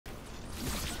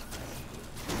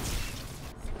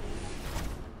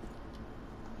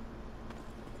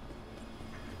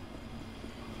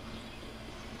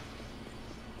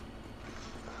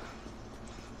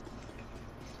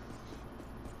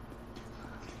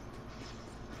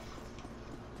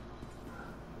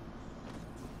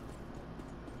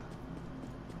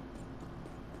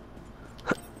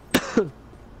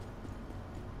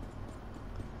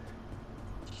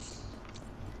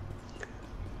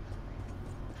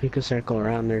You can circle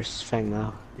around. There's Fang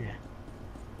Mao. Yeah.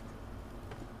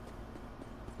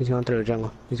 He's going through the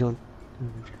jungle. He's going.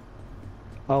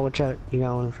 Oh, watch out! You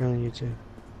got one in front of you too.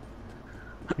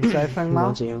 Besides Feng I'm Mao?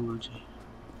 watching. I'm watching.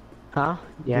 Huh?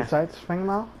 Yeah. Besides Feng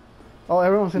Mao? Oh,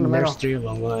 everyone's in the There's middle. 3 of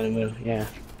them going in the middle. Yeah.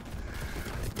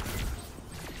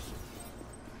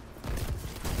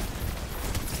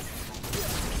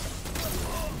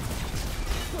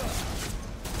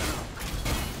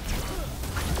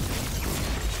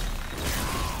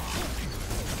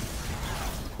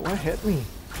 What hit me?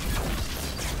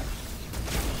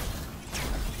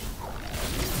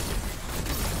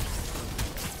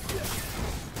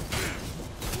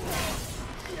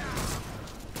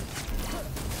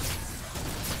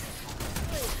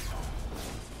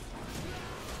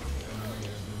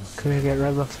 Come here, get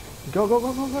red buff. Go, go,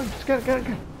 go, go, go. Just get it, get it,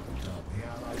 get it.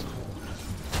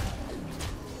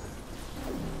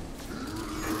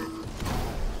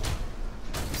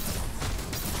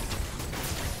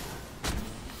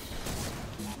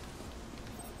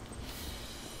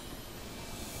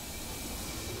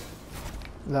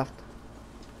 Left.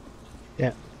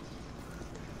 Yeah.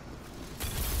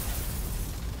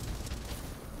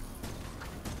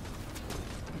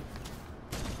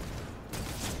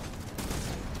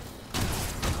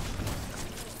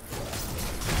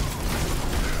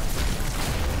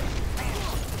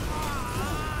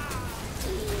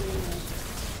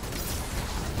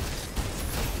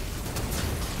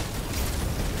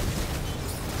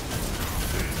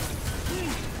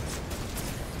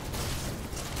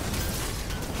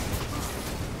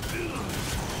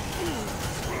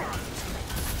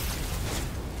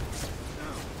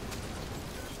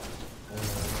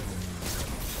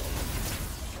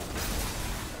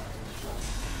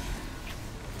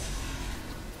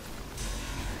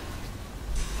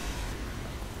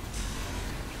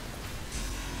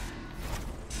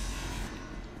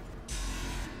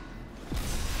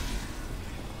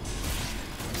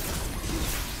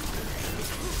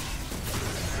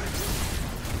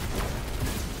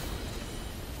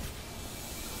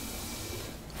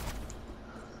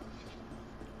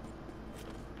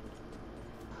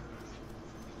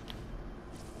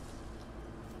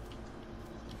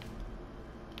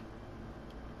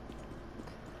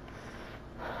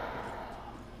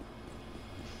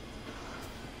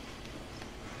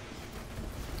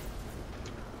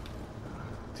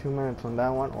 Two minutes on that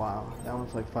one. Wow, that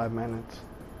one's like 5 minutes.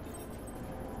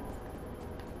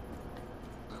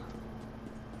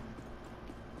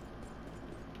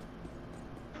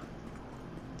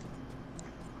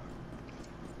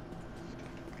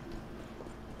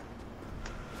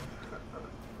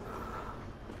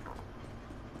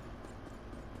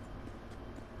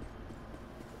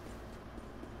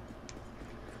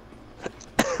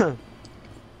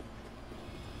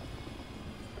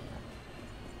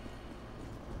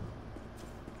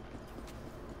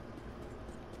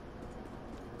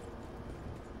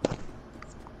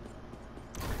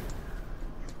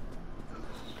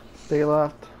 Stay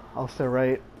left. I'll stay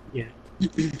right. Yeah.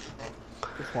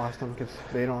 Just watch them because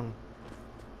they don't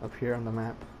appear on the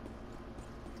map.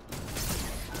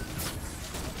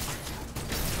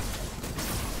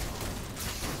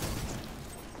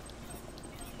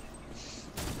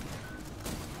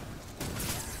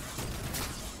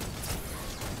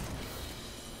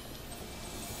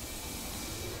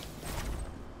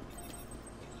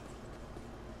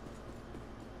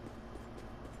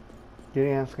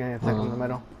 Gideon's gonna attack in the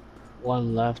middle.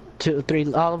 1 left. 2,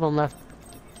 3. All of them left.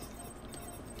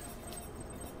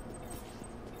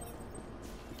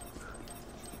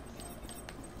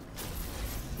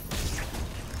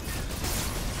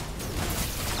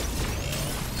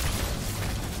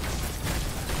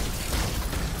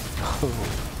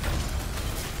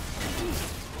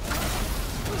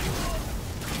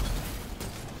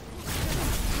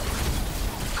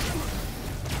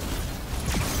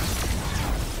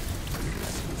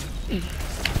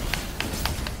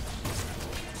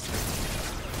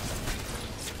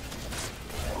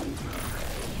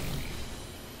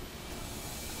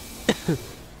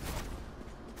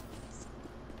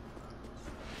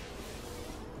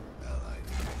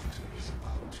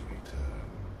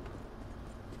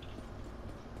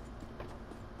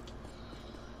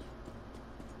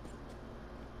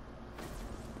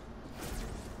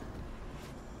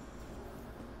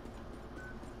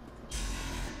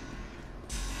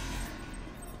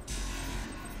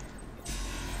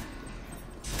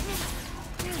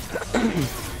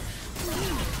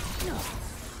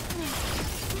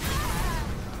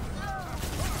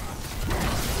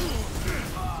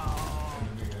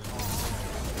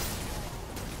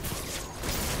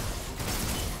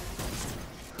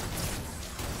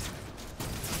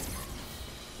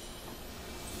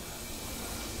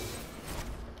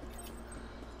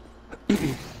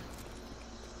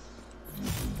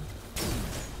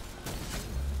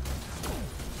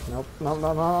 Nope, no,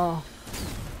 no, no.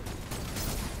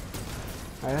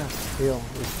 I have heal.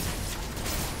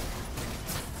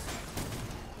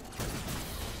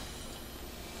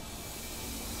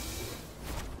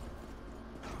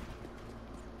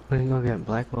 We can go get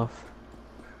black buff.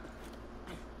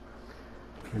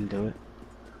 And do it.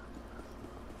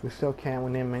 We still can't.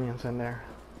 We need minions in there.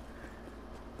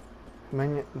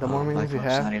 The more Black minions you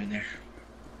buff's have, not even there.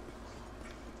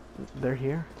 they're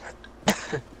here.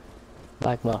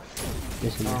 Black buff.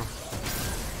 Isn't there?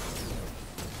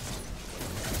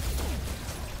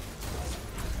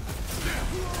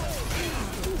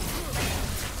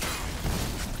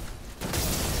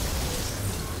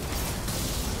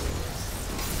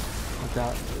 Watch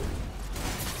out.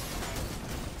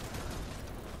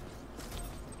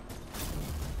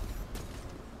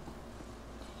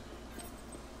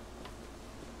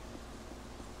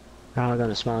 I'm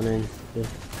gonna spawn in. Yeah.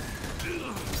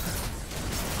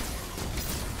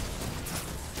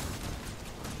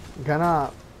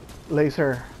 Gonna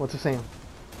laser. What's the same?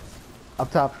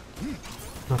 Up top.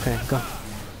 Okay, go.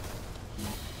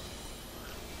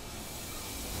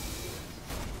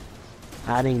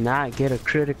 I did not get a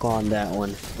critical on that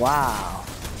one. Wow.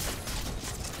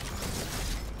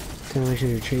 Then we should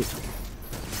retreat.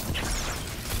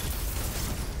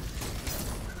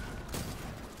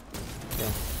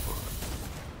 Yeah.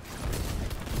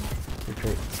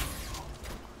 Retreat.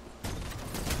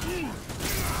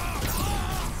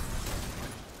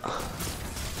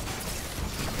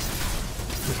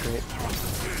 Retreat.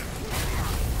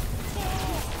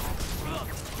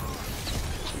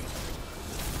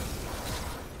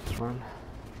 Run.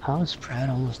 How is Brad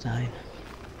almost dying?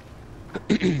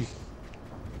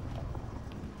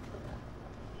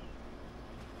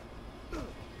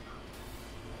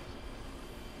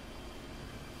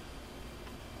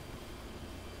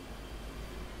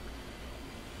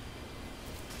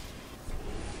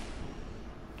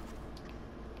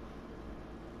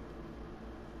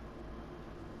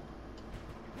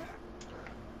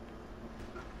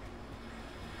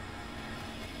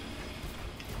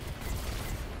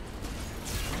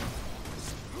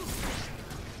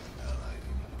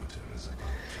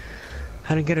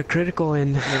 I didn't get a critical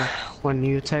in when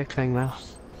you attacked Fang Mao.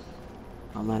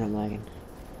 Oh man, I'm lagging.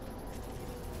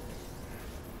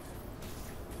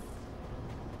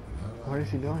 What is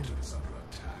he doing?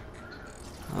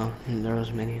 Oh, there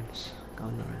was minions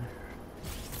going around.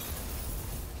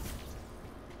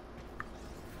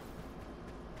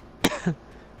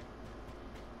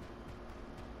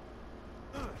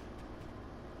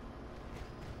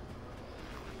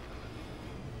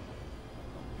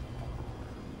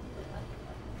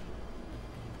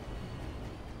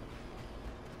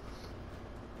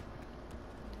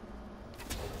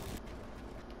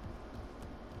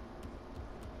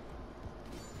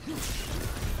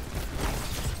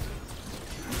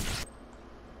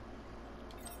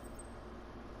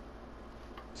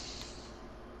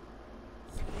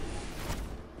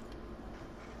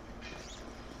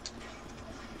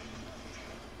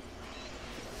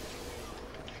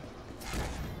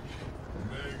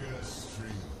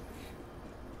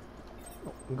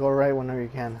 Go right whenever you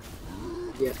can.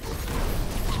 Yeah.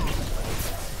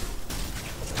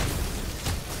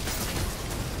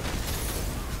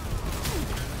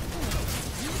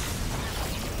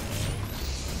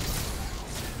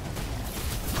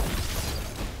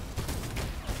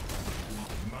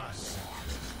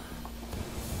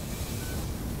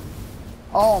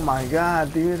 Oh my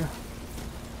god, dude.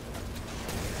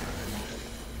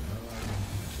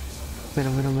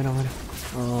 Middle.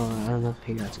 Oh, I don't know if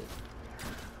he got it.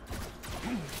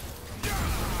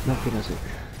 Nope, he doesn't.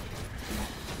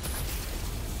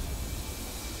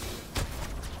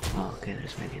 Oh, okay,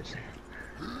 there's minions there.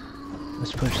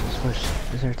 Let's push.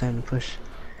 Is there time to push?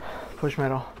 Push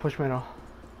middle.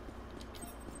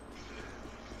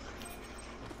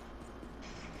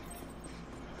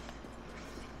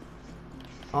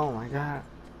 Oh my god.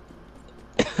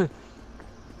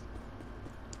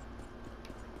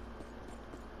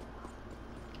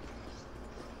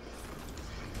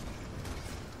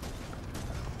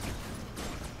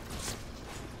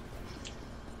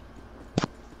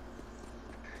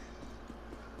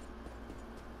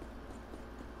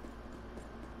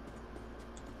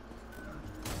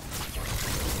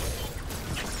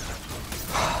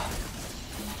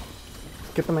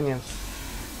 Get the minions.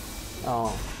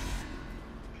 Oh.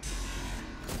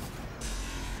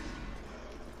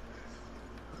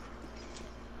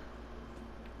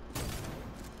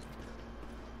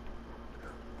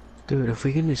 Dude, if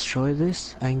we can destroy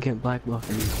this, I can get black buff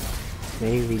in.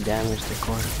 Maybe damage the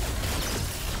core.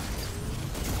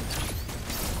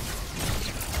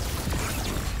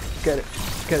 Get it.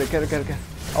 Get it, get it, get it, get it.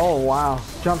 Oh, wow.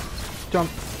 Jump, jump.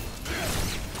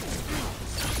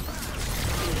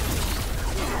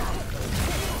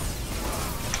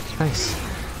 Nice.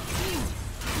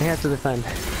 They have to defend.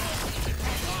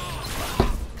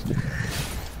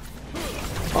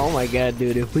 Oh my god,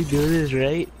 dude, if we do this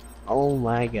right, oh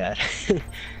my god. Enemy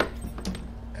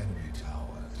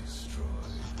tower destroyed.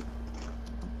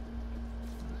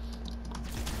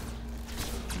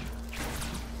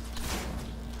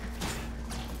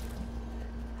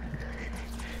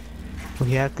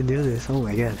 We have to do this, oh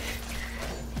my god.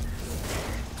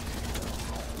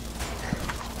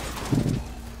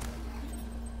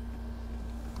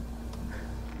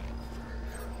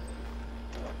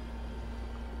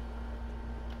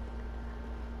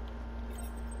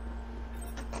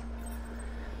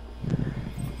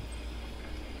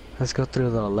 Let's go through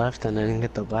the left and then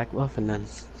get the black buff and then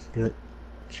do it.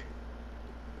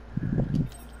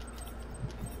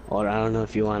 Or I don't know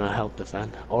if you want to help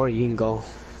defend. Or you can go,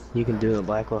 you can do the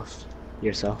black buff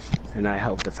yourself and I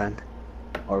help defend.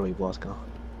 Or we both go.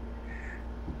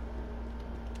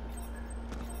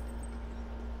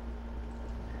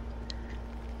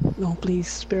 No, please,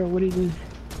 Sparrow, what are you doing?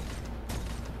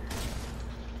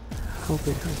 Help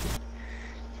it, help it.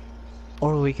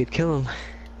 Or we could kill him.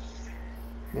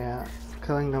 Yeah,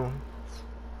 killing them.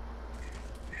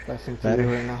 Best thing to Better.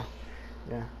 do right now.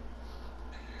 Yeah.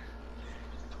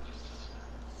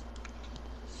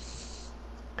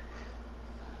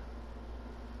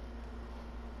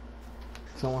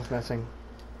 Someone's messing.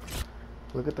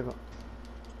 Look at the.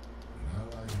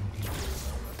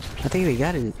 I think we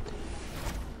got it.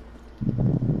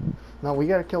 No, we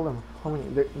gotta kill them. How many?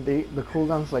 The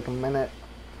cooldown's like a minute.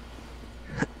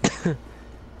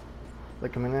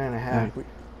 Like a minute and a half. Right.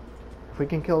 If we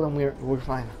can kill them, we're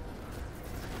fine.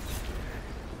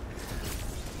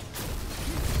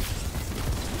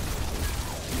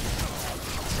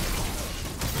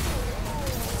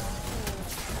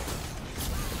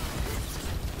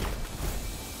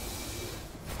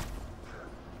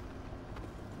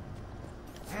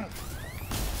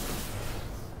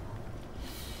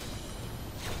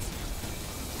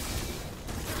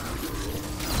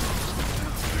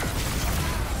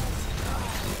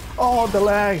 Oh, the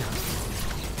lag!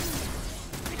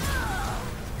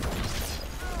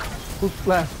 Who's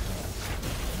left?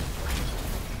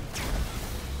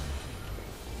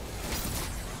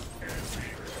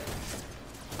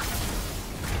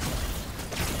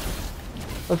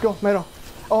 Let's go, Meadow.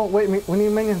 Oh, wait, we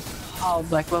need minions. Oh,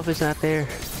 black buff is not there.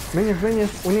 Minions,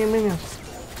 minions, we need minions.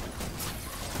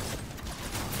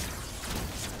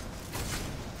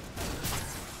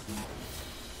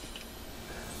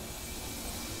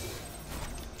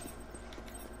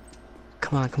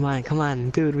 Come on, come on, come on,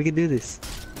 dude, we can do this.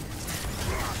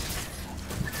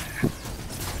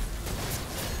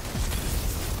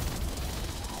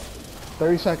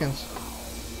 $30 seconds.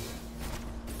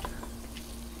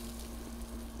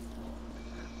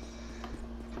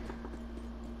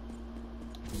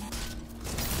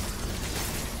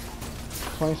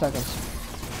 $20 seconds.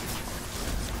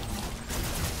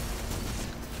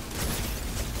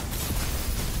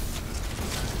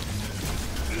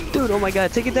 Dude, oh my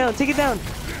god, take it down, take it down!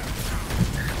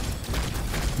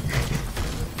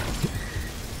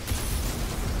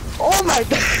 Oh my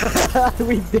god,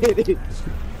 we did it!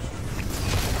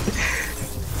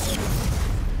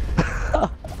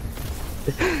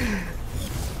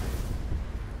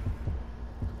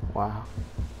 Wow.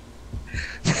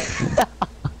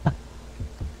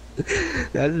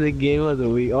 That's the game of the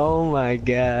week, oh my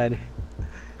god.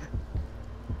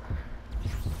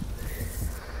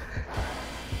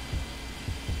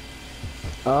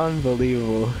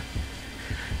 Unbelievable.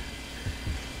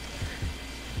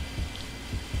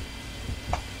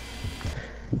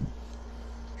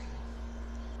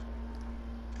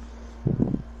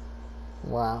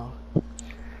 Wow.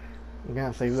 You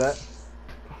gonna save that?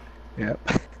 Yep.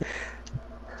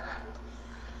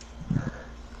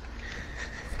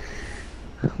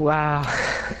 Wow.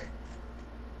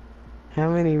 How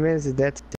many minutes did that take?